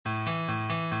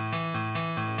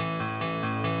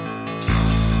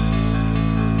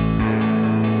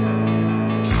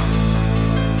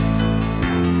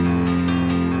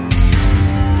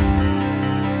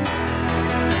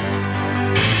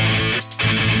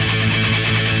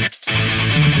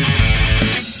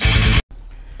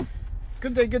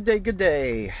Good day, good day, good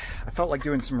day. I felt like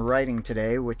doing some writing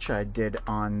today, which I did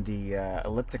on the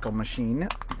elliptical machine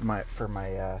for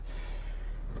my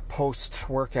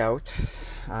post-workout.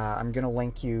 I'm going to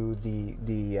link you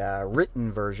the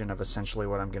written version of essentially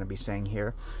what I'm going to be saying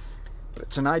here. But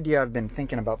it's an idea I've been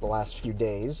thinking about the last few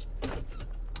days,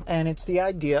 and it's the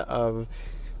idea of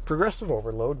progressive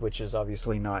overload, which is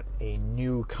obviously not a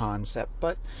new concept,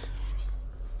 but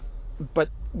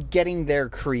getting there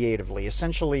creatively,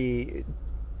 essentially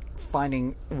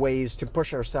finding ways to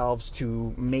push ourselves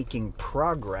to making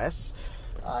progress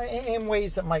in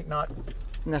ways that might not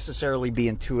necessarily be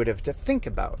intuitive to think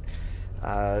about.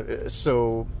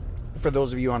 So for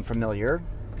those of you unfamiliar,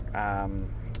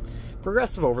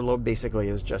 progressive overload basically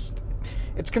is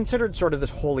it's considered sort of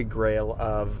this holy grail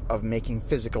of making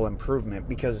physical improvement,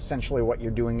 because essentially what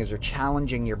you're doing is you're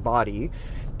challenging your body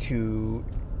to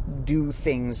do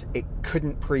things it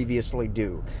couldn't previously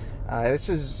do.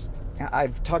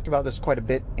 I've talked about this quite a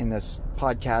bit in this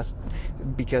podcast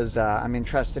because I'm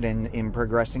interested in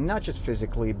progressing, not just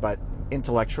physically but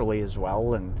intellectually as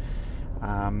well,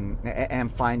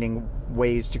 and finding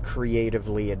ways to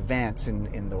creatively advance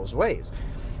in those ways.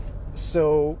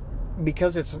 So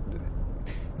because it's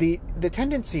the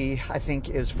tendency, I think,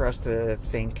 is for us to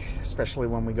think, especially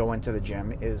when we go into the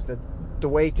gym, is that the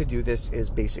way to do this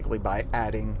is basically by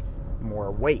adding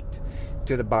more weight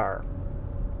to the bar.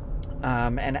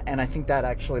 And I think that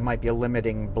actually might be a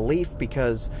limiting belief,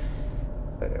 because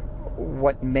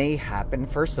what may happen,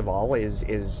 first of all,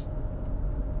 is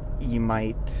you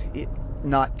might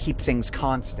not keep things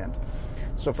constant.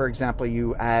 So, for example,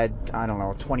 you add,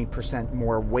 20%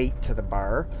 more weight to the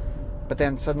bar, but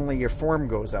then suddenly your form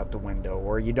goes out the window,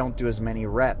 or you don't do as many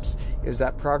reps. Is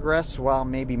that progress? Well,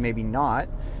 maybe not.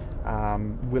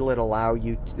 Will it allow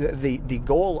you the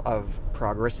goal of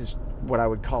progress is what I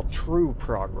would call true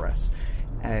progress,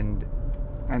 and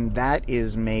that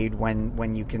is made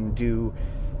when you can do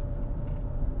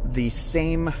the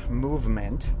same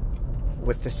movement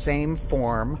with the same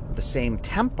form, the same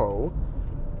tempo,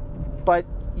 but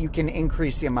you can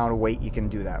increase the amount of weight you can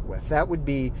do that with. That would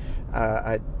be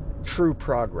a true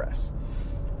progress.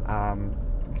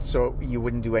 So you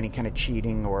wouldn't do any kind of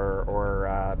cheating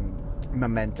or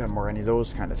momentum or any of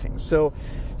those kind of things. So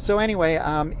anyway,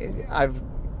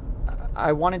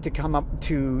 I wanted to come up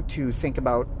to think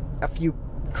about a few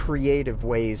creative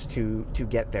ways to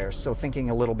get there. So thinking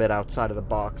a little bit outside of the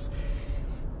box,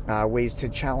 ways to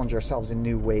challenge ourselves in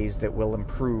new ways that will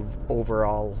improve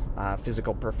overall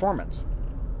physical performance.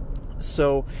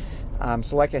 So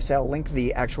like I said, I'll link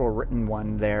the actual written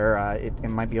one there. It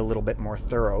might be a little bit more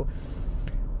thorough.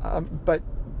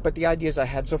 But the ideas I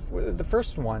had, so the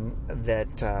first one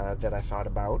that I thought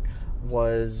about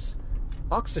was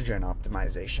oxygen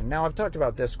optimization. Now, I've talked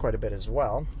about this quite a bit as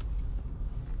well.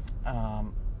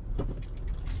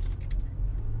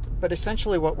 But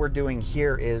essentially what we're doing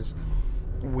here is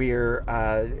we're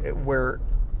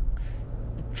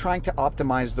trying to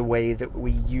optimize the way that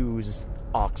we use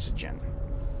oxygen.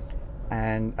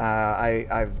 And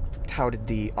I've touted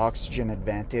the oxygen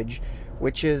advantage,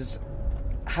 which has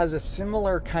a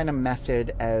similar kind of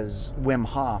method as Wim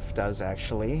Hof does,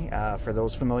 actually, for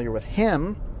those familiar with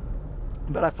him.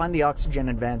 But I find the oxygen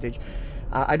advantage,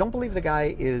 I don't believe the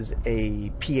guy is a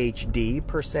PhD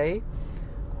per se,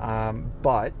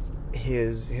 but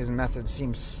his method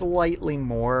seems slightly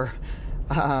more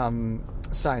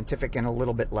scientific and a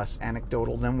little bit less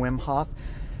anecdotal than Wim Hof.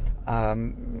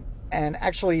 And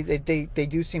actually, they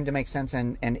do seem to make sense,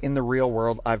 and in the real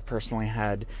world, I've personally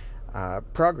had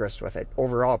progress with it,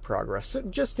 overall progress, so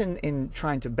just in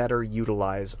trying to better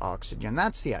utilize oxygen.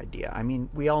 That's the idea. I mean,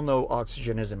 we all know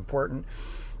oxygen is important,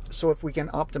 so if we can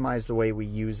optimize the way we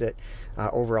use it,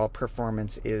 overall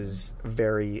performance is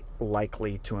very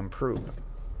likely to improve.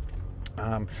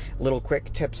 Little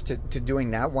quick tips to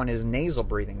doing that. One is nasal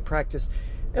breathing. Practice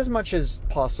as much as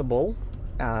possible.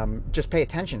 Just pay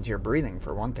attention to your breathing,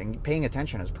 for one thing. Paying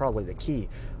attention is probably the key.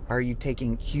 Are you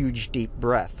taking huge, deep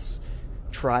breaths?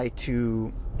 Try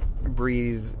to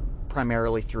breathe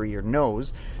primarily through your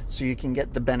nose so you can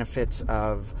get the benefits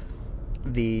of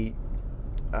the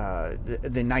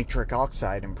nitric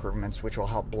oxide improvements, which will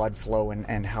help blood flow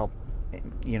and help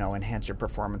enhance your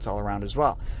performance all around as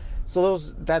well. So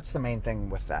that's the main thing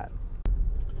with that.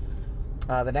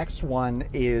 The next one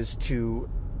is to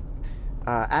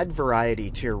add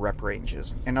variety to your rep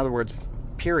ranges. In other words,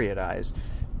 periodize,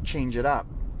 change it up.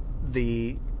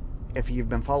 If you've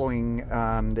been following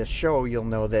this show, you'll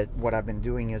know that what I've been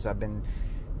doing is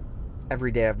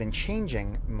every day I've been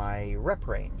changing my rep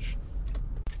range.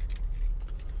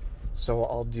 So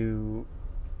I'll do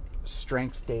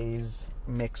strength days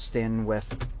mixed in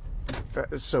with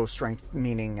So strength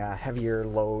meaning heavier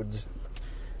loads,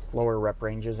 lower rep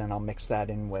ranges, and I'll mix that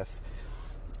in with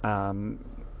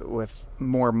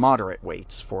more moderate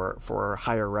weights for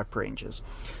higher rep ranges,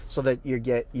 so that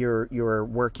you're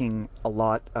working a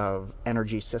lot of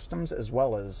energy systems as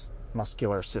well as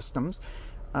muscular systems,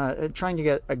 trying to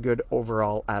get a good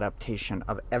overall adaptation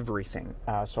of everything.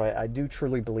 So I do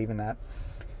truly believe in that.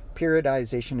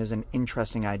 Periodization is an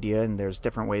interesting idea, and there's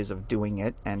different ways of doing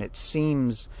it, and it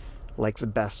seems like the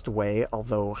best way,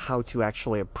 although how to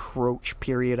actually approach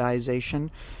periodization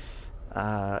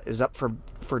is up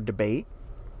for debate.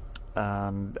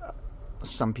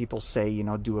 Some people say,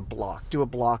 do a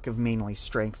block of mainly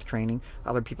strength training.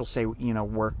 Other people say,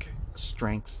 work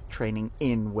strength training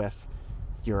in with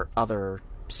your other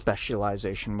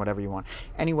specialization, whatever you want.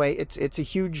 Anyway, it's a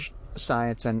huge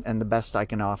science, and the best I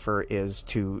can offer is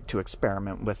to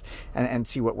experiment with and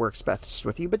see what works best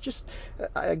with you. But just,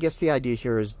 I guess the idea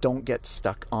here is don't get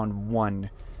stuck on one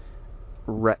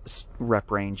rep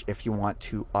range if you want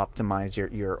to optimize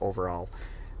your overall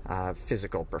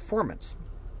physical performance.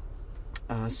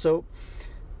 So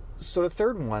the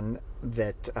third one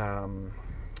that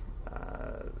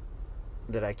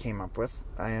that I came up with,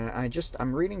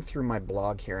 I'm reading through my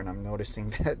blog here, and I'm noticing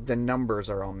that the numbers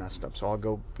are all messed up, so I'll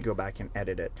go back and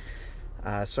edit it.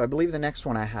 So I believe the next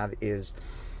one I have is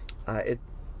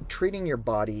treating your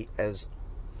body as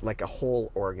like a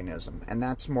whole organism, and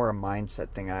that's more a mindset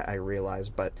thing, I realize,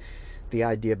 but the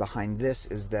idea behind this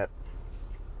is that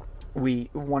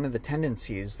one of the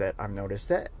tendencies that I've noticed,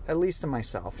 that at least in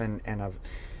myself, and I've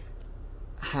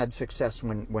had success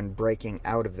when breaking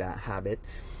out of that habit,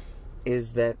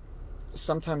 is that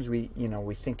sometimes we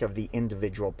think of the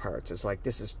individual parts as like,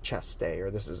 this is chest day, or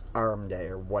this is arm day,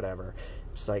 or whatever.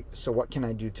 It's like, so what can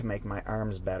I do to make my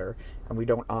arms better? And we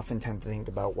don't often tend to think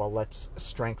about, well, let's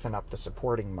strengthen up the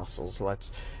supporting muscles.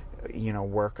 Let's,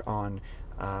 work on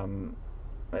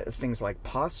things like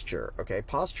posture. Okay,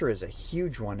 posture is a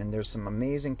huge one, and there's some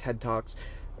amazing TED Talks.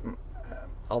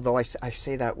 Although I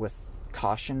say that with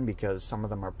caution, because some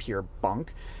of them are pure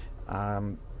bunk.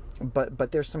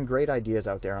 But there's some great ideas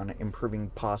out there on improving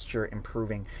posture,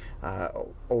 improving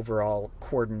overall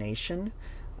coordination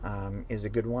is a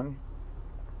good one.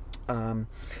 And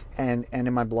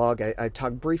in my blog, I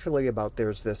talk briefly about,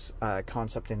 there's this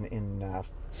concept in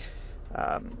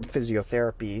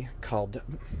physiotherapy called,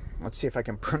 let's see if I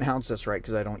can pronounce this right,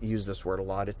 because I don't use this word a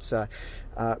lot. It's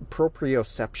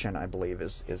proprioception, I believe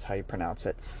is how you pronounce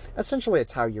it. Essentially,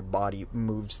 it's how your body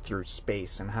moves through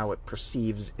space and how it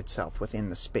perceives itself within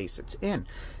the space it's in.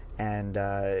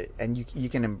 And you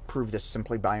can improve this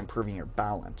simply by improving your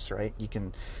balance, right? You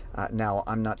can, now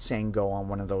I'm not saying go on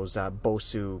one of those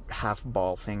Bosu half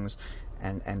ball things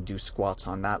and do squats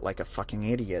on that like a fucking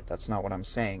idiot. That's not what I'm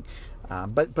saying.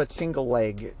 But single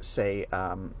leg, say,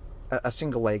 a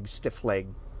single leg, stiff leg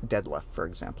deadlift, for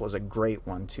example, is a great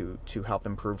one to help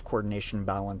improve coordination,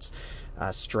 balance,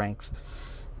 strength.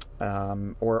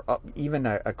 Or even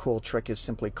a cool trick is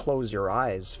simply close your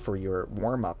eyes for your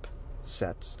warm-up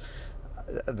sets.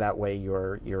 That way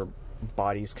your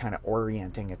body's kind of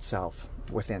orienting itself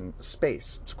within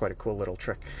space. It's quite a cool little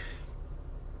trick.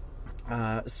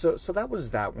 So that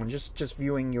was that one. Just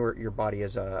viewing your body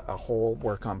as a whole,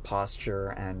 work on posture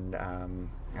and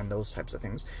those types of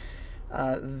things.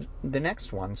 The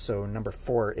next one, so number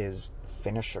 4, is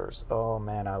finishers. Oh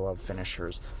man, I love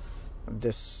finishers.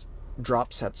 This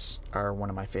drop sets are one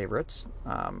of my favorites.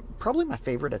 Probably my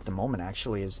favorite at the moment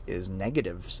actually is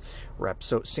negatives reps.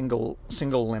 So single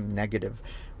limb negative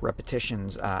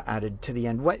repetitions added to the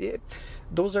end.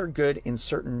 Those are good in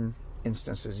certain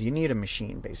instances. You need a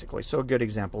machine basically. So a good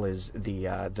example is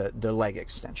the leg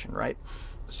extension, right?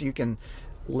 So you can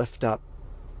lift up,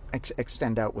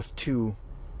 extend out with 2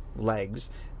 legs,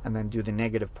 and then do the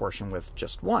negative portion with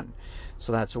just 1.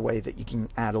 So that's a way that you can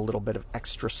add a little bit of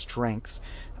extra strength,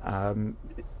 a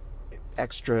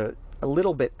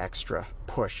little bit extra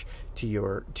push to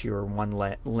your one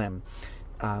limb.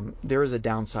 There is a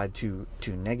downside to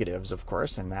negatives, of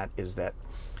course, and that is that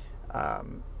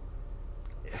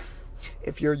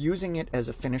if you're using it as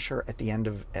a finisher at the end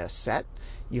of a set,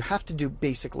 you have to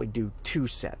basically do 2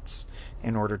 sets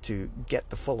in order to get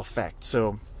the full effect.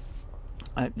 So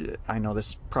I know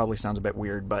this probably sounds a bit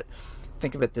weird, but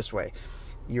think of it this way.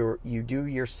 You do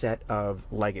your set of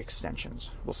leg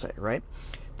extensions, we'll say, right?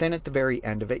 Then at the very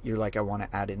end of it, you're like, I want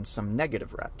to add in some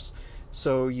negative reps.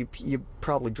 So you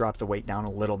probably drop the weight down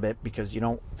a little bit, because you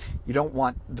don't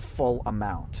want the full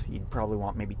amount. You'd probably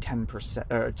want maybe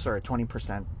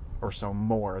 20% or so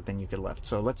more than you could lift.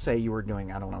 So let's say you were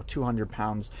doing, I don't know, 200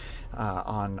 pounds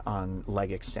on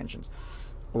leg extensions.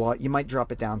 well, you might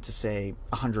drop it down to say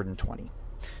 120.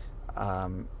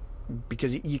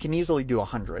 Because you can easily do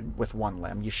 100 with one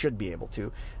limb. You should be able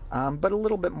to, but a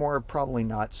little bit more probably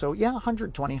not. So yeah,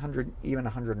 120, 100, even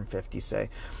 150, say.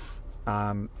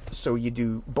 So you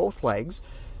do both legs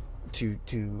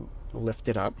to lift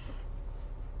it up.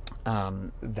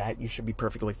 That you should be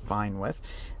perfectly fine with,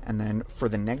 and then for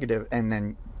the negative, and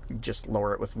then just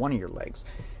lower it with one of your legs.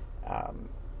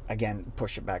 Again,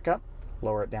 push it back up,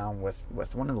 lower it down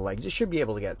with one of the legs. You should be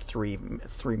able to get three,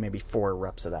 maybe 4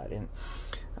 reps of that in.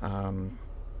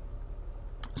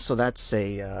 So that's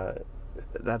a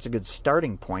good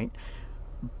starting point.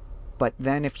 But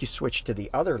then if you switch to the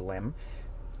other limb,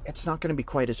 it's not going to be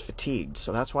quite as fatigued.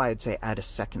 So that's why I'd say add a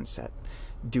second set.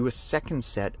 Do a second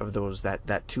set of those,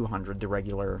 that 200, the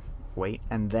regular weight,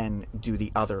 and then do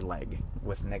the other leg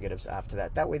with negatives after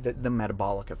that. That way the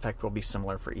metabolic effect will be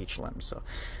similar for each limb. So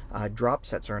drop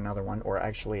sets are another one, or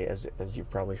actually, as you've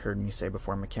probably heard me say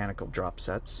before, mechanical drop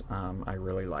sets I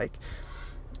really like.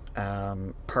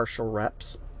 Partial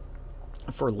reps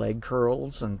for leg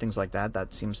curls and things like that.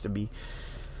 That seems to be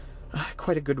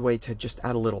quite a good way to just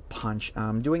add a little punch.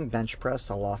 Doing bench press,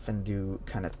 I'll often do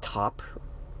kind of top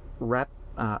rep,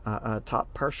 top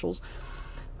partials,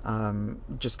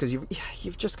 just because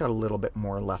you've just got a little bit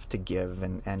more left to give,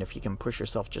 and if you can push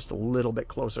yourself just a little bit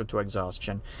closer to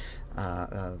exhaustion,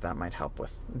 that might help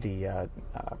with the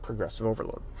progressive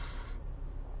overload.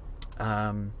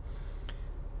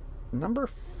 Number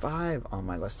 5 on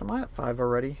my list. Am I at 5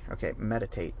 already? Okay,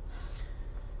 meditate.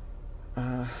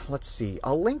 Let's see.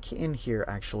 I'll link in here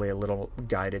actually a little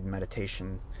guided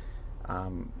meditation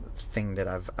thing that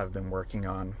I've been working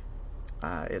on.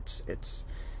 It's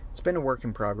been a work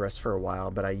in progress for a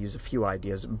while, but I use a few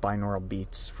ideas. Binaural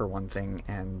beats for one thing,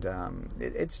 and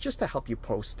it's just to help you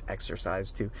post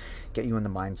exercise, to get you in the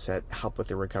mindset, help with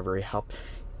the recovery, help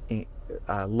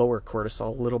lower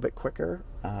cortisol a little bit quicker.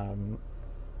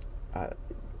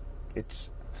 It's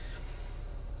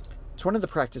one of the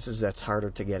practices that's harder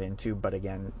to get into, but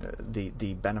again,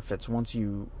 the benefits, once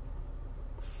you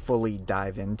fully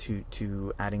dive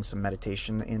into adding some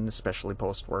meditation in, especially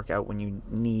post-workout when you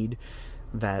need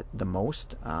that the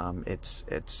most,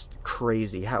 it's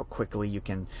crazy how quickly you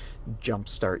can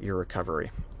jumpstart your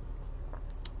recovery.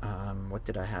 What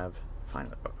did I have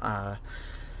finally?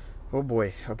 Oh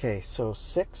boy. Okay, so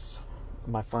 6,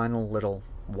 my final little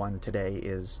one today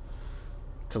is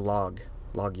to log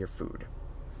your food.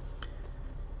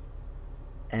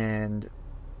 And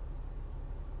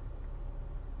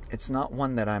it's not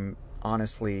one that I'm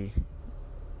honestly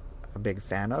a big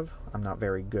fan of. I'm not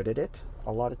very good at it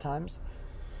a lot of times.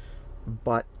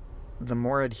 But the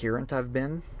more adherent I've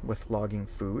been with logging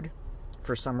food,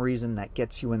 for some reason that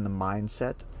gets you in the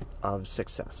mindset of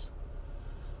success.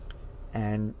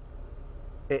 And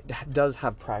it does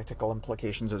have practical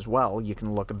implications as well. You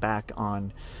can look back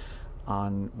on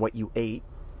what you ate,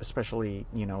 especially,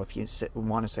 if you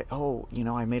want to say, oh,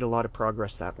 I made a lot of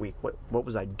progress that week. What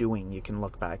was I doing? You can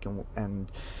look back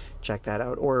and check that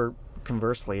out. Or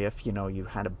conversely, if, you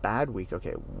had a bad week,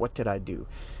 okay, what did I do?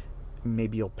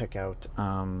 Maybe you'll pick out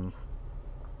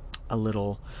a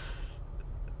little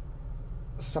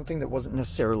something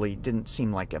that didn't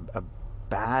seem like a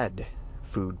bad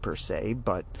food per se,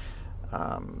 but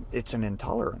it's an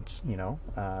intolerance.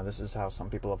 This is how some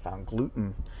people have found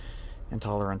gluten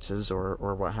intolerances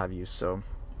or what have you. So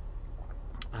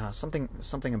something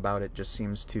about it just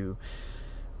seems to,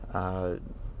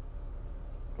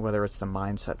 whether it's the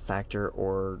mindset factor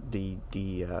or the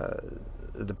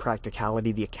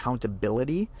practicality, the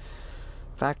accountability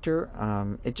factor,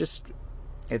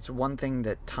 it's one thing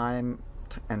that time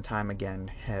and time again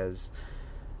has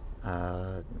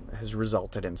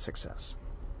resulted in success.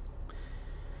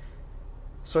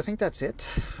 So I think that's it.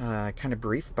 Kind of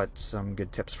brief, but some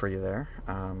good tips for you there.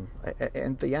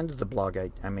 At the end of the blog,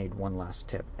 I made one last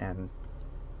tip, and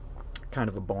kind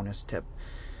of a bonus tip,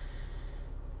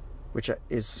 which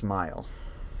is smile.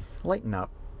 Lighten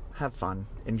up, have fun,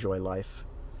 enjoy life.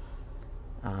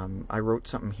 I wrote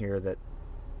something here that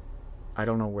I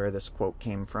don't know where this quote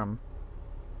came from,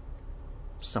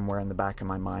 somewhere in the back of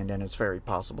my mind, and it's very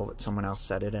possible that someone else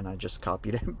said it and I just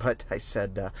copied it, but I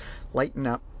said, lighten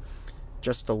up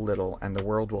just a little and the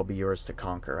world will be yours to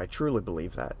conquer. I truly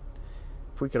believe that.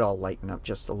 If we could all lighten up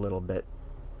just a little bit,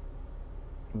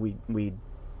 we'd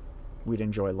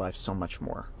enjoy life so much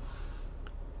more.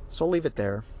 So I'll leave it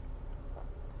there.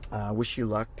 Wish you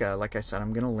luck. Like I said,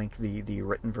 I'm going to link the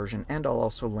written version, and I'll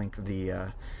also link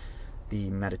the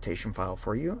meditation file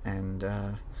for you.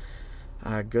 And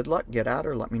good luck. Get at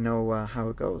her. Let me know how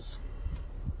it goes.